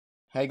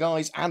Hey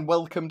guys, and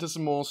welcome to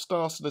some more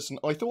Star Citizen.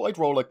 I thought I'd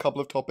roll a couple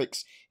of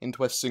topics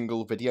into a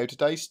single video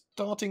today,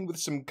 starting with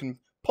some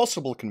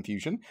possible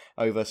confusion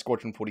over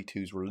Squadron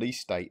 42's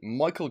release date.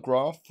 Michael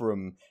Graf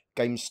from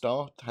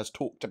GameStar has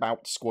talked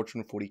about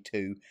Squadron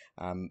 42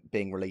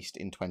 being released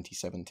in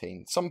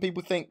 2017. Some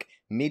people think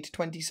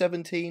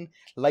mid-2017.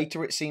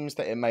 Later it seems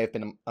that it may have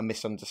been a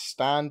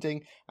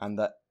misunderstanding and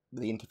that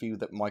the interview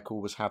that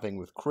Michael was having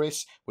with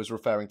Chris was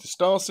referring to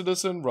Star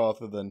Citizen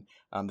rather than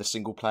the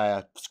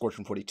single-player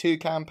Squadron 42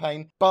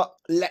 campaign. But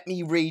let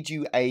me read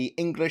you a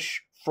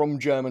English from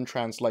German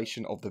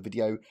translation of the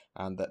video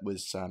that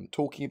was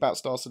talking about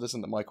Star Citizen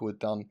that Michael had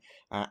done.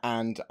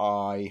 And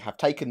I have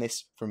taken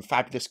this from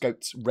Fabulous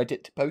Goat's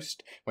Reddit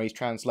post where he's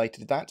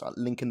translated that. I'll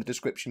link in the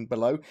description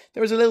below.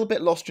 There is a little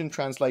bit lost in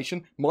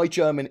translation. My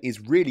German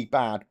is really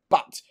bad,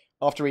 but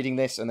after reading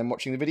this and then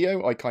watching the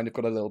video, I kind of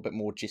got a little bit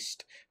more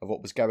gist of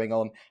what was going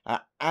on.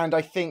 And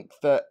I think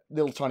that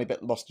little tiny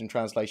bit lost in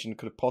translation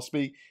could have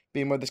possibly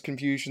been where this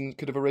confusion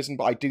could have arisen,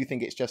 but I do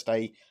think it's just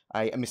a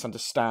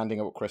misunderstanding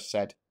of what Chris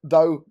said.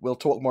 Though, we'll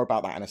talk more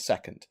about that in a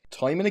second.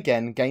 Time and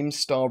again,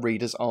 GameStar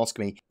readers ask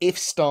me if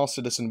Star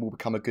Citizen will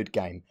become a good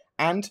game.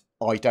 And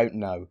I don't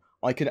know.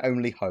 I can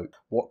only hope.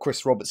 What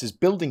Chris Roberts is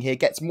building here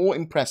gets more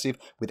impressive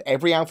with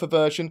every alpha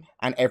version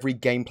and every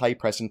gameplay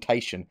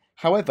presentation.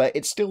 However,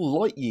 it's still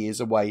light years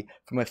away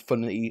from a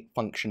fully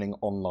functioning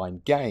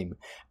online game.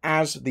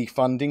 As the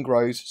funding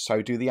grows,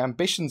 so do the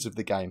ambitions of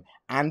the game,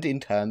 and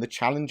in turn the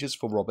challenges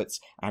for Roberts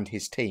and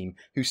his team,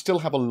 who still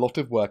have a lot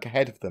of work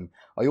ahead of them.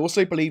 I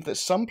also believe that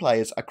some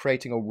players are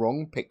creating a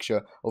wrong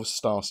picture of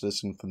Star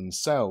Citizen for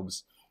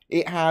themselves.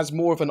 It has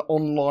more of an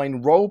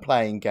online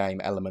role-playing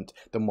game element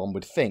than one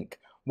would think.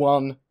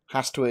 One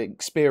has to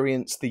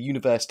experience the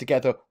universe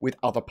together with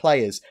other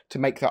players to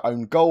make their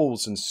own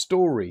goals and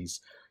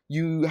stories.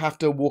 You have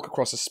to walk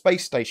across a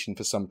space station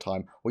for some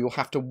time, or you'll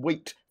have to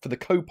wait for the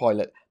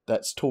co-pilot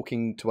that's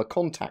talking to a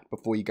contact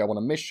before you go on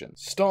a mission.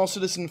 Star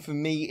Citizen for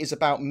me is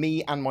about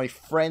me and my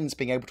friends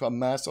being able to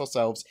immerse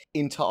ourselves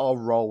into our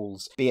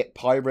roles, be it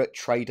pirate,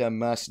 trader,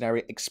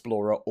 mercenary,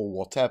 explorer, or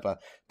whatever.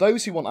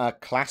 Those who want a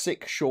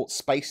classic short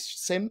space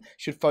sim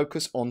should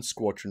focus on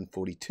Squadron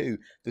 42.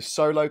 The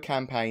solo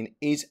campaign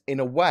is,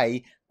 in a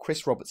way,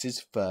 Chris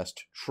Roberts'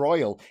 first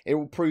trial. It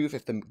will prove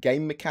if the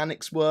game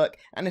mechanics work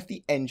and if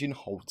the engine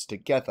holds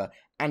together.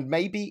 And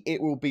maybe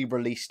it will be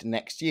released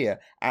next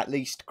year. At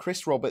least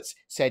Chris Roberts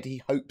said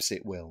he hopes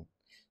it will.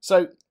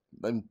 So,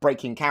 I'm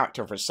breaking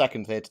character for a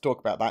second here to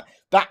talk about that.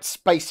 That's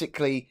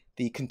basically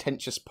the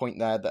contentious point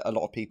there that a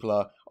lot of people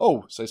are,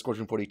 oh, so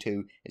Squadron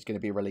 42 is going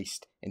to be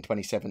released in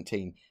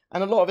 2017.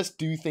 And a lot of us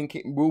do think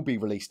it will be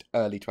released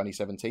early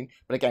 2017.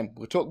 But again,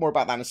 we'll talk more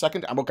about that in a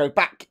second, and we'll go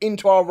back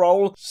into our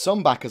role.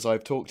 Some backers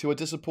I've talked to are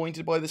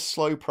disappointed by the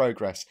slow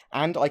progress,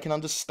 and I can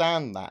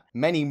understand that.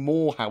 Many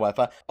more,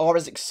 however, are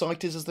as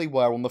excited as they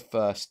were on the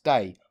first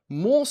day.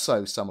 More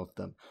so, some of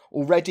them.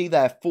 Already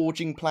they're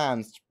forging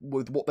plans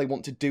with what they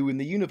want to do in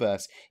the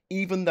universe,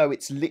 even though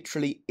it's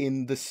literally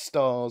in the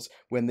stars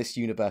when this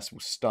universe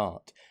will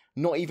start.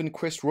 Not even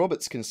Chris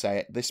Roberts can say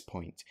at this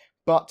point.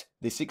 But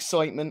this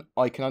excitement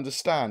I can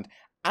understand,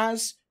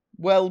 as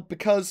well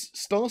because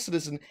Star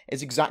Citizen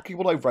is exactly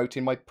what I wrote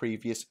in my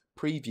previous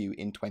preview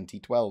in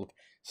 2012.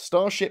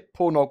 Starship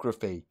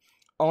pornography.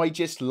 I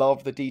just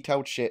love the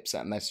detailed ships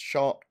and their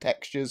sharp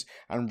textures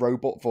and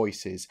robot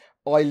voices.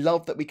 I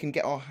love that we can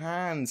get our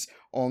hands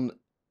on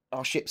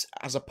our ships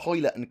as a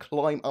pilot and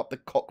climb up the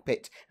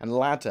cockpit and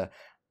ladder.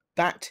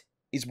 That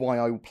is why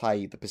I will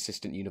play the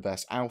Persistent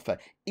Universe Alpha,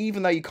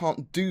 even though you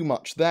can't do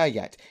much there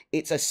yet.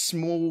 It's a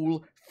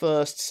small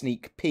first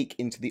sneak peek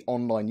into the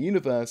online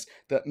universe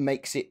that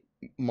makes it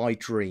my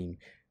dream.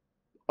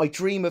 I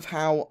dream of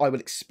how I will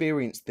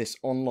experience this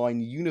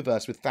online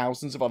universe with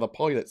thousands of other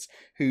pilots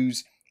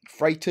whose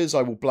freighters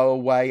I will blow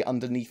away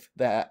underneath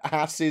their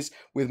asses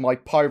with my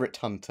pirate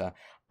hunter.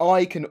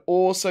 I can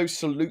also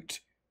salute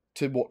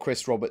to what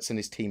Chris Roberts and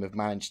his team have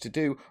managed to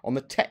do on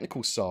the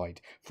technical side,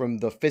 from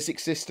the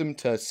physics system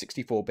to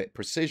 64-bit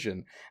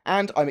precision,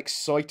 and I'm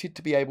excited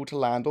to be able to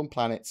land on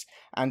planets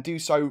and do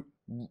so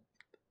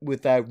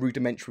with their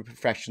rudimentary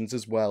professions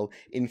as well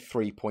in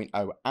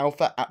 3.0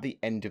 Alpha at the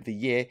end of the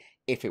year,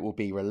 if it will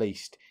be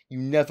released. You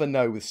never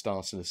know with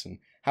Star Citizen.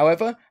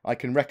 However, I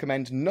can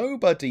recommend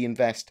nobody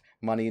invest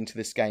money into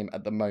this game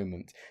at the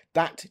moment.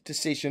 That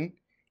decision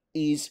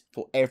is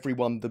for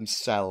everyone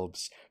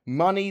themselves.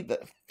 Money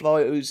that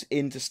flows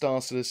into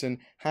Star Citizen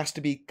has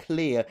to be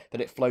clear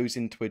that it flows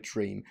into a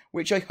dream,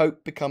 which I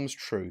hope becomes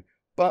true.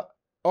 But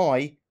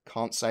I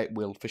can't say it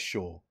will for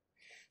sure.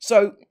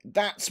 So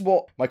that's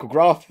what Michael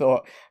Graf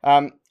thought.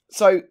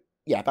 So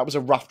yeah, that was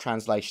a rough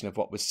translation of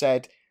what was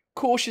said.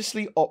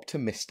 Cautiously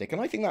optimistic,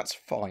 and I think that's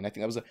fine. I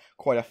think that was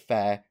quite a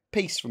fair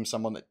piece from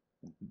someone that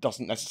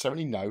doesn't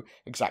necessarily know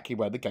exactly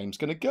where the game's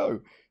going to go.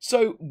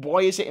 So why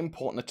is it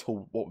important at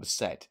all what was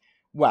said?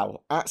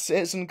 Well, at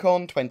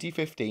CitizenCon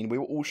 2015, we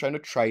were all shown a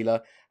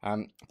trailer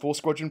for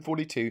Squadron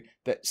 42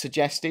 that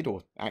suggested,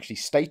 or actually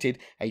stated,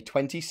 a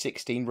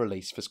 2016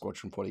 release for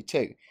Squadron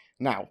 42.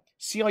 Now,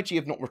 CIG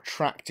have not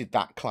retracted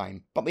that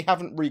claim, but they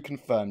haven't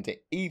reconfirmed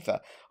it either.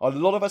 A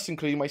lot of us,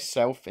 including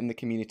myself in the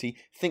community,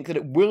 think that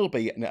it will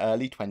be an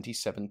early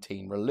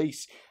 2017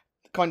 release,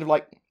 kind of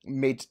like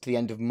mid to the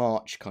end of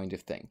March kind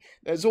of thing.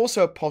 There's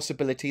also a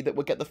possibility that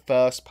we'll get the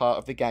first part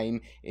of the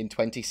game in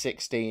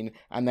 2016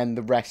 and then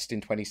the rest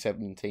in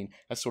 2017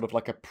 as sort of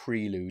like a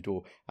prelude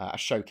or a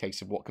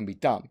showcase of what can be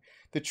done.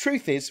 The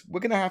truth is, we're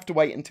going to have to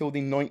wait until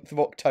the 9th of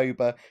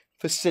October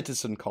for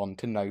CitizenCon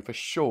to know for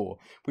sure.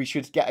 We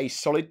should get a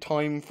solid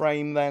time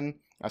frame then,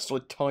 a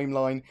solid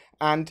timeline,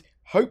 and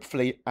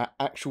hopefully an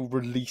actual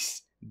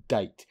release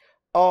date.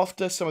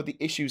 After some of the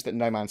issues that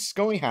No Man's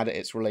Sky had at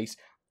its release,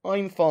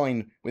 I'm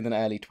fine with an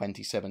early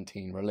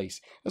 2017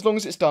 release, as long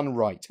as it's done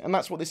right. And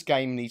that's what this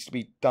game needs to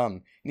be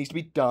done. It needs to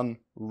be done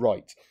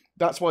right.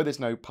 That's why there's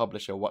no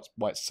publisher, why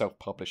it's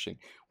self-publishing.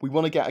 We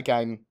want to get a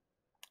game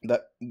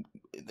that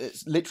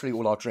it's literally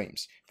all our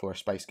dreams for a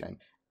space game.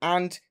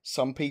 And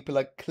some people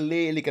are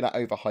clearly going to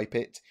overhype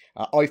it.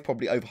 I've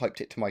probably overhyped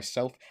it to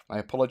myself. I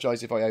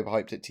apologise if I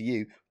overhyped it to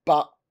you,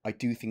 but I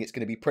do think it's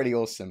going to be pretty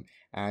awesome.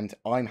 And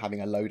I'm having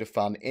a load of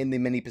fun in the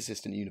mini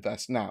persistent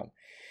universe now.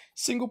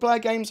 Single-player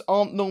games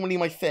aren't normally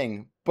my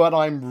thing, but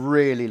I'm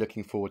really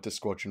looking forward to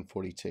Squadron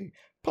 42.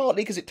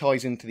 Partly because it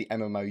ties into the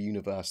MMO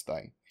universe,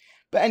 though.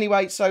 But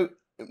anyway, so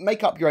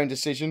make up your own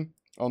decision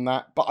on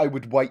that, but I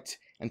would wait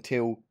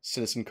until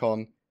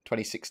CitizenCon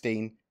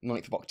 2016,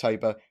 9th of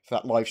October, for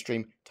that live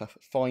stream to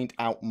find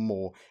out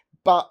more.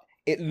 But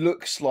it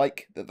looks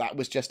like that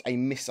was just a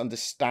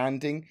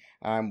misunderstanding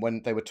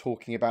when they were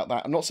talking about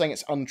that. I'm not saying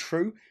it's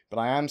untrue, but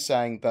I am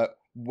saying that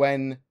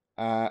when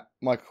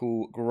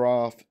Michael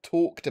Graf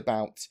talked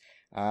about,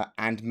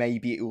 and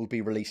maybe it will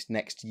be released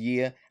next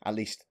year, at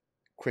least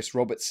Chris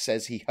Roberts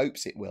says he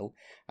hopes it will,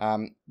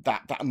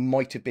 that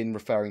might have been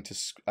referring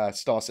to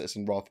Star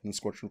Citizen rather than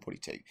Squadron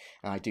 42,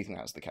 and I do think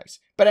that was the case.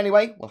 But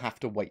anyway, we'll have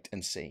to wait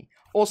and see.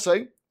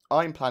 Also,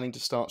 I'm planning to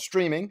start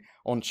streaming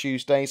on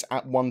Tuesdays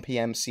at 1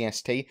 PM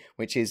CST,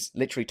 which is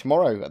literally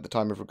tomorrow at the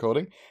time of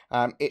recording.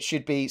 It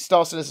should be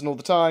Star Citizen all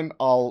the time.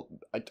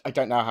 I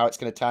don't know how it's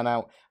going to turn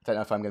out. I don't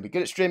know if I'm going to be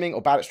good at streaming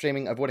or bad at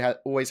streaming. I've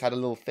always had a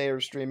little fear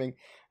of streaming.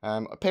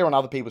 Appear on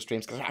other people's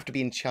streams because I don't have to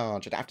be in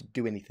charge. I don't have to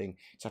do anything.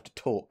 I just have to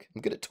talk.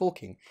 I'm good at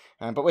talking.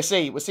 But we'll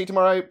see. We'll see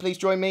tomorrow. Please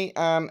join me.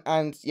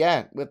 And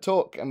yeah, we'll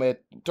talk. And we'll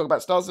talk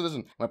about Star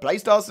Citizen. We'll play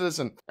Star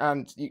Citizen.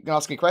 And you can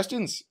ask me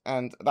questions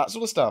and that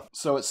sort of stuff.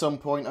 So at some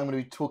point, I'm going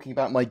to be talking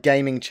about my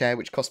gaming chair,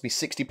 which cost me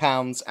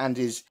 £60 and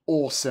is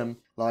awesome.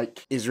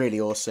 Like, is really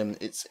awesome.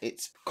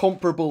 It's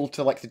comparable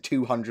to like the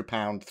 £200,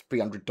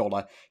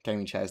 $300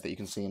 gaming chairs that you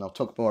can see, and I'll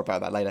talk more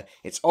about that later.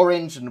 It's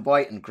orange and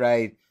white and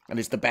grey, and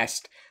is the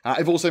best.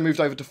 I've also moved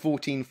over to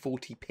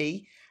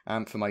 1440p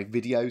for my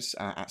videos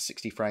at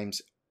 60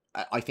 frames.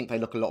 I think they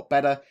look a lot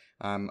better.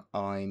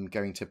 I'm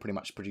going to pretty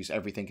much produce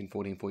everything in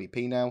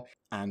 1440p now,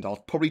 and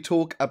I'll probably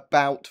talk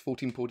about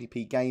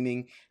 1440p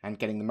gaming and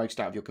getting the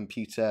most out of your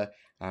computer,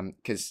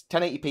 because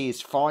 1080p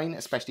is fine,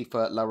 especially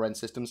for lower end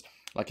systems.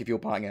 Like if you're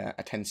buying a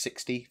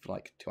 1060 for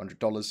like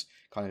 $200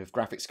 kind of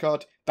graphics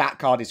card, that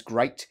card is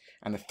great,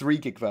 and the 3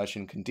 gig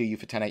version can do you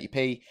for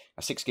 1080p.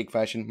 A 6 gig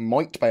version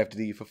might be able to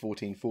do you for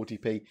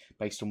 1440p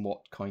based on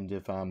what kind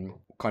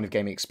of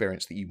gaming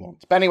experience that you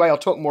want. But anyway, I'll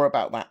talk more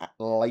about that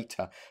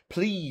later.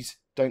 Please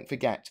don't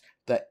forget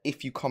that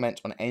if you comment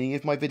on any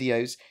of my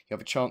videos, you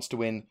have a chance to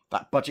win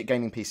that budget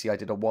gaming PC I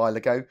did a while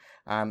ago,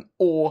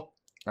 or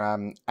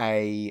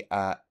a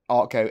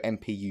Arco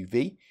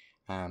MPUV.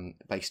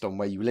 Based on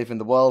where you live in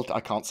the world.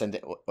 I can't send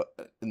it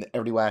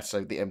everywhere,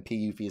 so the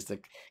MPUV is the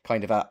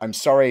kind of I'm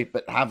sorry,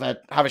 but have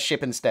a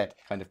ship instead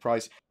kind of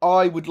price.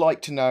 I would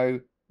like to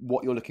know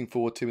what you're looking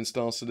forward to in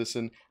Star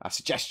Citizen,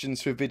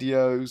 suggestions for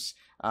videos,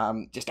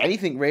 just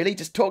anything really.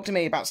 Just talk to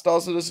me about Star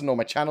Citizen or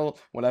my channel,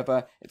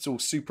 whatever. It's all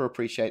super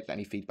appreciated,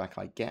 any feedback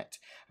I get.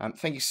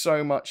 Thank you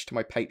so much to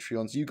my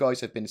Patreons. You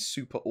guys have been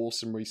super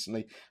awesome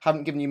recently.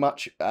 Haven't given you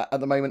much at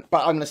the moment,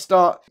 but I'm going to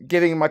start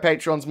giving my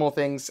Patreons more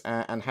things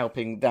and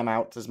helping them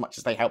out as much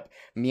as they help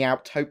me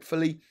out,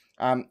 hopefully.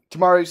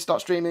 Tomorrow,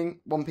 start streaming,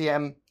 1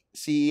 PM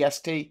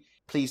CEST.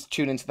 Please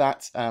tune into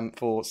that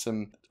for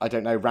some, I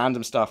don't know,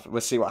 random stuff. We'll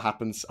see what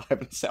happens. I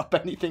haven't set up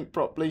anything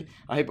properly.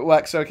 I hope it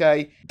works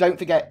okay. Don't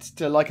forget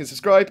to like and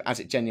subscribe, as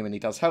it genuinely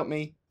does help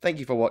me. Thank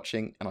you for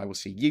watching, and I will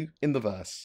see you in the verse.